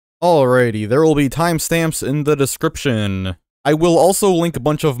Alrighty, there will be timestamps in the description. I will also link a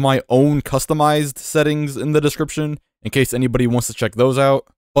bunch of my own customized settings in the description, in case anybody wants to check those out.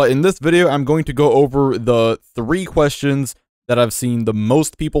 But in this video, I'm going to go over the 3 questions that I've seen the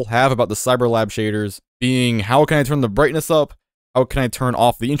most people have about the CyberLab shaders, being how can I turn the brightness up, how can I turn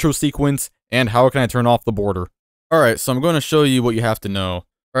off the intro sequence, and how can I turn off the border. Alright, so I'm going to show you what you have to know.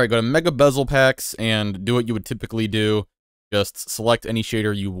 Alright, go to Mega Bezel Packs and do what you would typically do. Just select any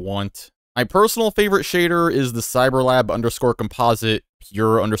shader you want. My personal favorite shader is the CyberLab _ composite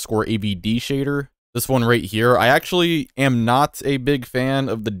pure _ AVD shader. This one right here. I actually am not a big fan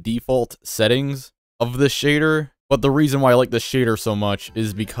of the default settings of this shader, but the reason why I like this shader so much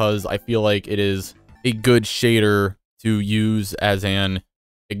is because I feel like it is a good shader to use as an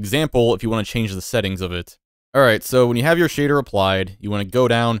example if you want to change the settings of it. Alright, so when you have your shader applied, you want to go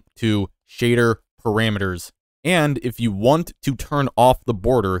down to Shader Parameters. And if you want to turn off the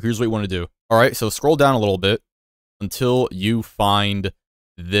border, here's what you want to do. Alright, so scroll down a little bit until you find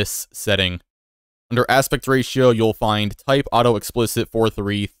this setting. Under aspect ratio, you'll find type auto explicit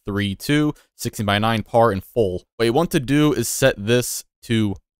 4332, 16:9 par and full. What you want to do is set this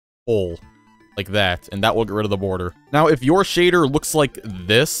to full, like that, and that will get rid of the border. Now, if your shader looks like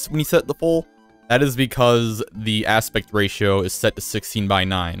this when you set the full, that is because the aspect ratio is set to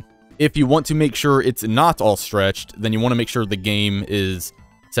 16:9. If you want to make sure it's not all stretched, then you want to make sure the game is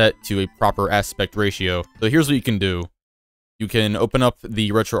set to a proper aspect ratio. So here's what you can do. You can open up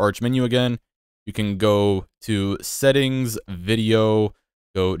the RetroArch menu again. You can go to Settings, Video,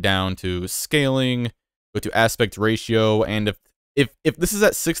 go down to Scaling, go to Aspect Ratio, and if this is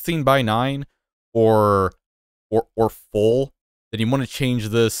at 16:9 or full, then you want to change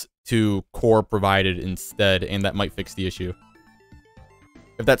this to core provided instead, and that might fix the issue.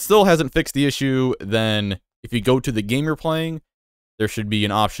 If that still hasn't fixed the issue, then if you go to the game you're playing, there should be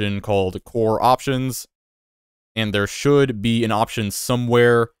an option called Core Options, and there should be an option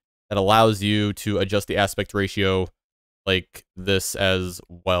somewhere that allows you to adjust the aspect ratio like this as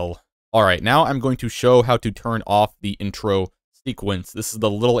well. Alright, now I'm going to show how to turn off the intro sequence. This is the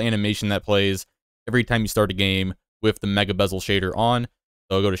little animation that plays every time you start a game with the Mega Bezel shader on.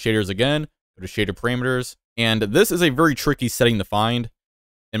 So go to Shaders again, go to Shader Parameters, and this is a very tricky setting to find.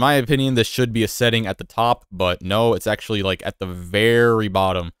 In my opinion, this should be a setting at the top, but no, it's actually like at the very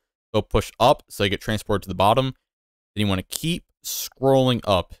bottom. So push up so you get transported to the bottom. Then you want to keep scrolling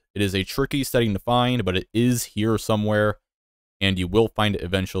up. It is a tricky setting to find, but it is here somewhere, and you will find it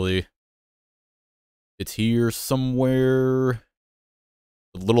eventually. It's here somewhere.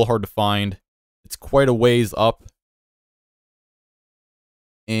 A little hard to find. It's quite a ways up.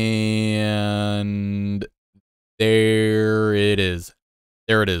 And there it is.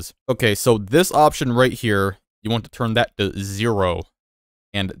 There it is. Okay, so this option right here, you want to turn that to 0,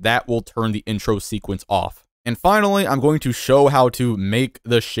 and that will turn the intro sequence off. And finally, I'm going to show how to make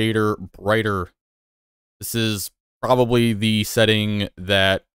the shader brighter. This is probably the setting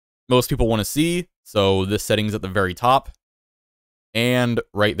that most people want to see, so this setting's at the very top, and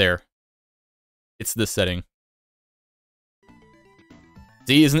right there. It's this setting.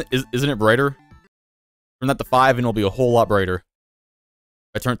 See, isn't it brighter? Turn that to 5 and it'll be a whole lot brighter.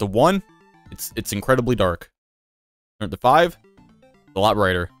 If I turn it to 1, it's incredibly dark. Turn it to 5, it's a lot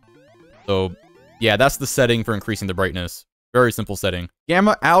brighter. So, yeah, that's the setting for increasing the brightness. Very simple setting.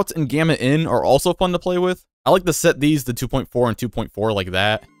 Gamma out and gamma in are also fun to play with. I like to set these to 2.4 and 2.4 like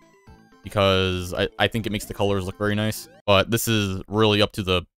that, because I think it makes the colors look very nice. But this is really up to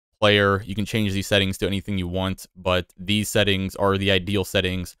the player. You can change these settings to anything you want, but these settings are the ideal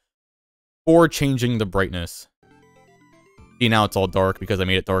settings for changing the brightness. See, now it's all dark because I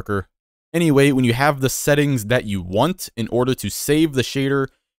made it darker. Anyway, when you have the settings that you want, in order to save the shader,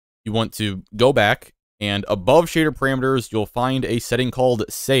 you want to go back, and above shader parameters, you'll find a setting called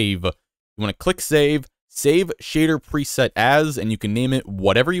Save. You want to click Save, save shader preset as, and you can name it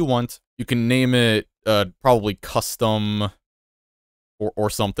whatever you want. You can name it probably custom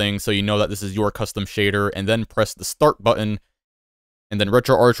or something, so you know that this is your custom shader, and then press the Start button, and then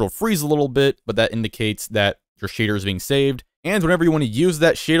RetroArch will freeze a little bit, but that indicates that your shader is being saved. And whenever you want to use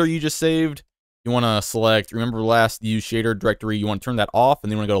that shader you just saved, you want to select Remember Last Used Shader Directory. You want to turn that off,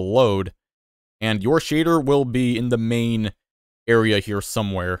 and then you want to go to Load. And your shader will be in the main area here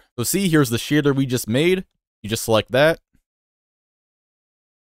somewhere. So see, here's the shader we just made. You just select that.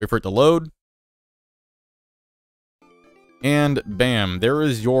 Wait for it to load. And bam, there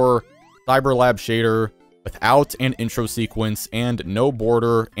is your CyberLab shader without an intro sequence and no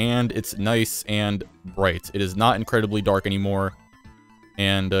border, and it's nice and bright. It is not incredibly dark anymore.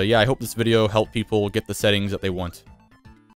 And yeah, I hope this video helped people get the settings that they want.